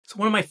So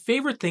one of my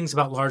favorite things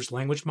about large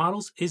language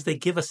models is they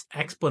give us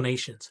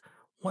explanations.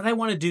 What I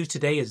want to do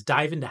today is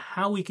dive into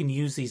how we can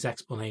use these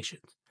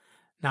explanations.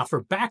 Now,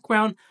 for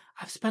background,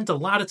 I've spent a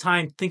lot of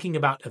time thinking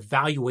about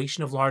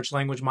evaluation of large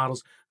language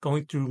models,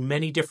 going through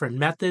many different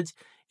methods.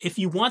 If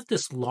you want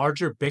this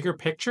larger, bigger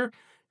picture,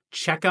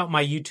 check out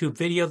my YouTube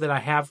video that I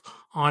have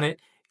on it. It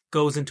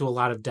goes into a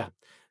lot of depth.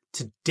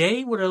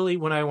 Today,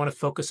 what I want to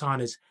focus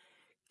on is,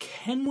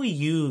 can we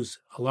use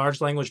a large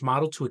language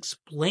model to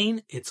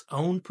explain its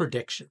own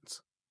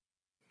predictions?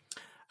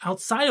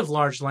 Outside of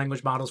large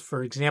language models,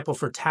 for example,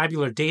 for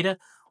tabular data,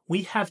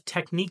 we have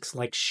techniques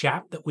like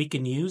SHAP that we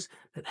can use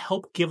that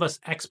help give us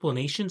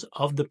explanations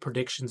of the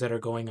predictions that are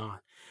going on.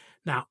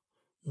 Now,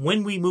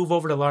 when we move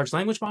over to large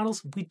language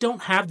models, we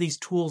don't have these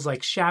tools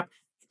like SHAP.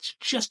 It's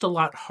just a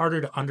lot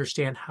harder to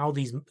understand how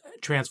these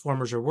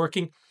transformers are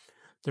working.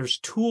 There's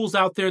tools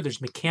out there, there's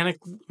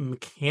mechanical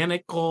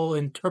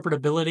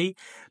interpretability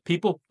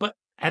people, but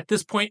at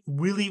this point,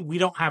 really, we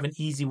don't have an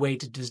easy way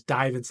to just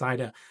dive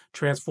inside a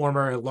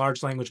transformer, a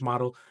large language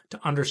model, to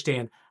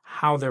understand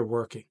how they're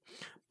working.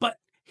 But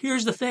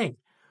here's the thing.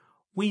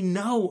 We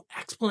know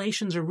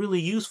explanations are really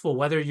useful,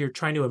 whether you're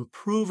trying to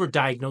improve or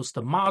diagnose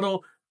the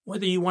model,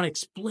 whether you want to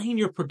explain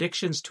your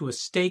predictions to a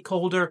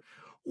stakeholder,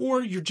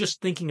 or you're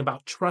just thinking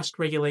about trust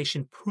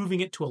regulation,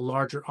 proving it to a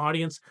larger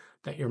audience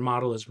that your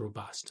model is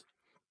robust.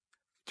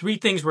 3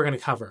 things we're going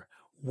to cover: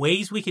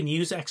 ways we can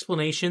use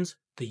explanations,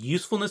 the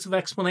usefulness of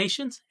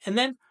explanations, and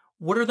then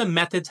what are the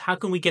methods? How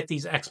can we get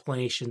these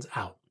explanations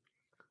out?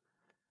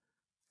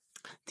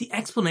 The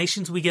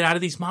explanations we get out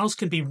of these models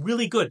can be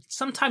really good,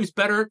 sometimes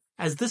better,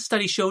 as this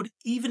study showed,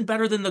 even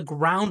better than the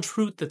ground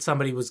truth that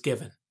somebody was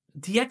given.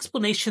 The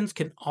explanations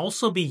can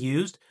also be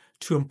used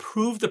to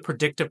improve the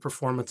predictive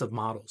performance of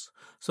models.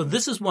 So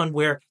this is one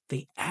where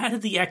they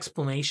added the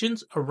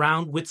explanations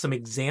around with some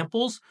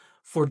examples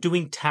for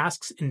doing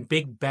tasks in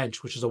Big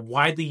Bench, which is a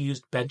widely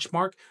used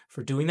benchmark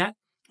for doing that.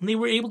 And they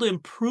were able to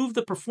improve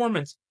the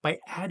performance by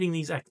adding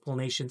these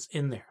explanations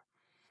in there.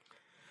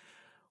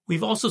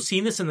 We've also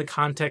seen this in the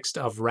context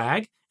of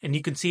RAG, and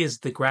you can see as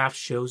the graph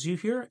shows you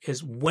here,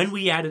 is when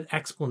we added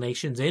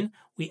explanations in,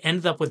 we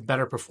ended up with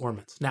better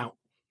performance. Now,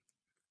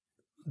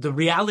 the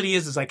reality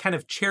is I kind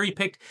of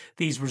cherry-picked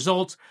these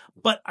results,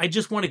 but I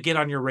just want to get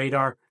on your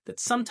radar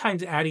that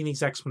sometimes adding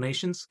these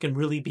explanations can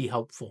really be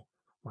helpful.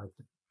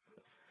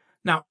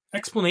 Now,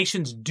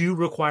 explanations do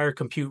require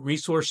compute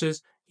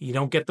resources. You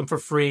don't get them for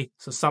free,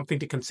 so something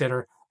to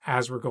consider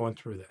as we're going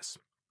through this.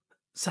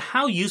 So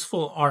how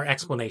useful are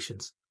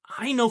explanations?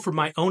 I know from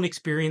my own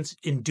experience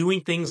in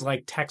doing things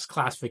like text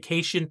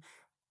classification,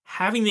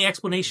 having the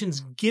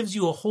explanations gives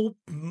you a whole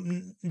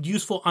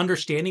useful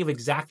understanding of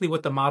exactly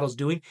what the model's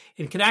doing,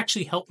 and can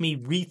actually help me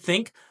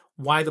rethink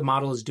why the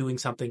model is doing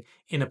something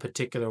in a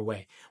particular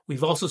way.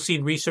 We've also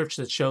seen research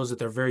that shows that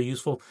they're very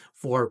useful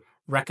for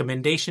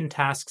recommendation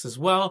tasks as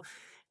well.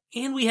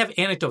 And we have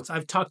anecdotes.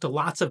 I've talked to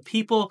lots of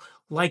people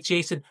like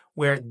Jason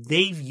where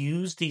they've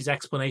used these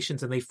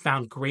explanations and they've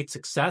found great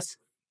success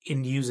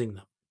in using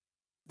them.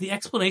 The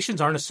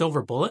explanations aren't a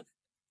silver bullet.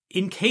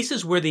 In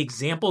cases where the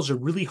examples are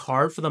really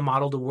hard for the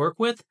model to work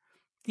with,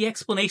 the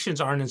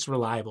explanations aren't as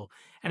reliable.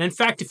 And in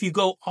fact, if you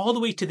go all the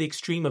way to the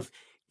extreme of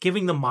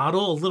giving the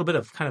model a little bit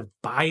of kind of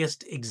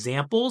biased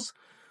examples,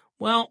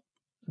 well,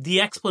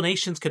 the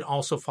explanations can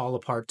also fall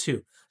apart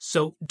too.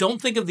 So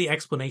don't think of the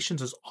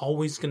explanations as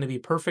always going to be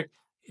perfect.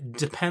 It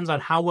depends on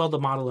how well the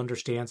model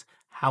understands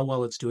how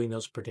well it's doing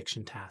those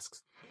prediction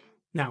tasks.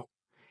 Now,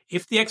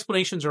 if the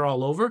explanations are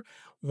all over,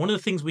 one of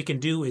the things we can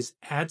do is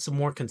add some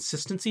more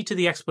consistency to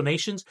the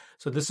explanations.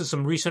 So this is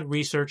some recent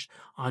research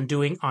on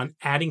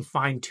adding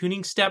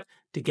fine-tuning step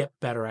to get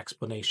better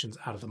explanations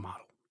out of the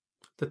model.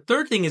 The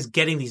third thing is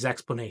getting these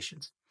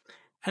explanations.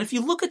 And if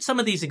you look at some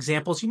of these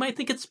examples, you might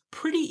think it's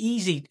pretty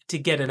easy to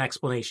get an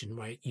explanation,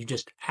 right? You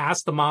just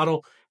ask the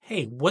model,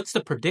 hey, what's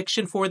the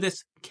prediction for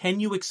this?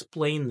 Can you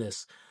explain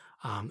this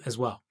as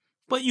well?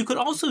 But you could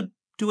also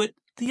do it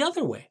the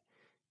other way.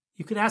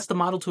 You could ask the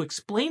model to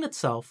explain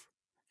itself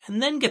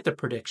and then get the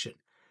prediction.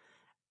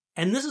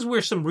 And this is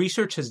where some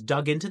research has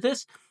dug into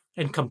this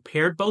and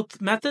compared both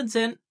methods,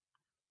 and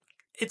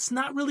it's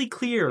not really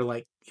clear.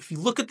 Like, if you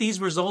look at these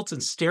results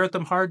and stare at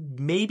them hard,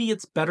 maybe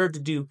it's better to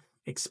do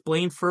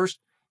explain first,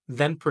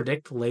 then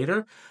predict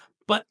later.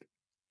 But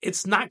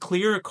it's not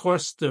clear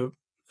across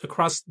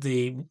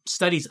the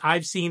studies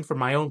I've seen from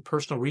my own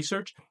personal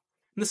research.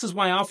 And this is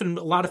why often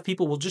a lot of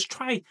people will just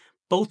try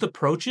both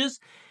approaches.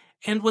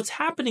 And what's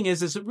happening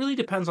is it really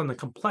depends on the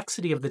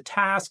complexity of the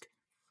task.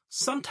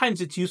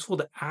 Sometimes it's useful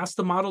to ask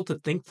the model to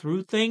think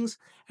through things.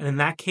 And in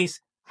that case,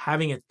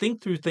 having it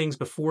think through things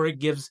before it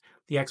gives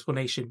the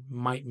explanation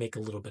might make a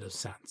little bit of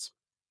sense.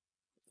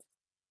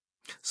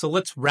 So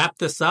let's wrap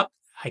this up.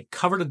 I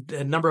covered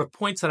a number of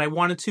points that I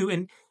wanted to,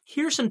 and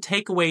here's some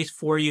takeaways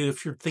for you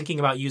if you're thinking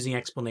about using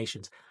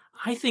explanations.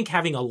 I think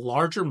having a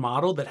larger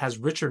model that has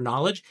richer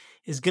knowledge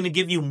is going to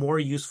give you more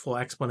useful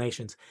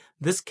explanations.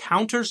 This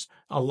counters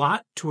a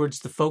lot towards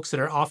the folks that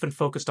are often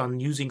focused on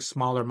using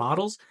smaller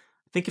models.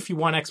 I think if you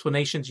want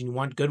explanations and you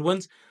want good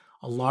ones,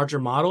 a larger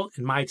model,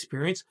 in my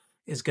experience,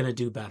 is going to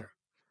do better.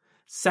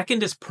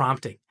 Second is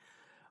prompting.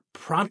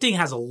 Prompting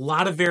has a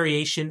lot of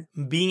variation.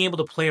 Being able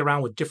to play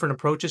around with different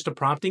approaches to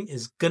prompting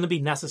is going to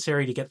be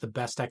necessary to get the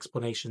best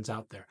explanations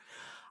out there.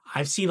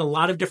 I've seen a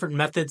lot of different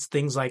methods,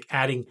 things like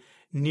adding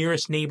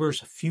nearest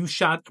neighbors, few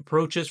shot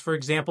approaches, for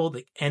example,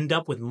 that end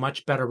up with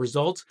much better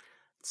results.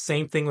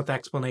 Same thing with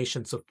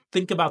explanations. So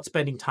think about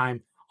spending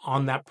time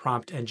on that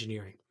prompt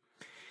engineering.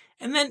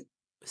 And then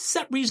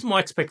set reasonable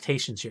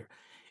expectations here.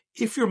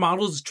 If your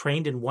model is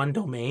trained in one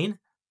domain,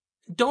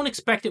 don't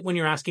expect it when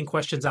you're asking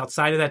questions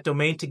outside of that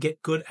domain to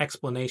get good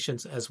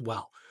explanations as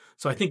well.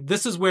 So I think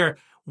this is where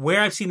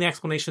I've seen the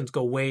explanations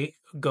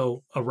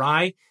go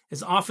awry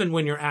is often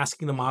when you're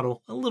asking the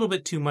model a little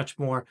bit too much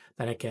more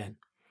than it can.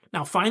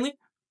 Now, finally,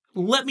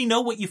 let me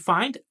know what you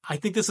find. I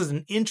think this is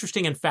an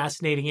interesting and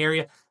fascinating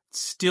area,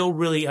 still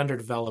really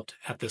underdeveloped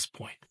at this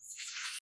point.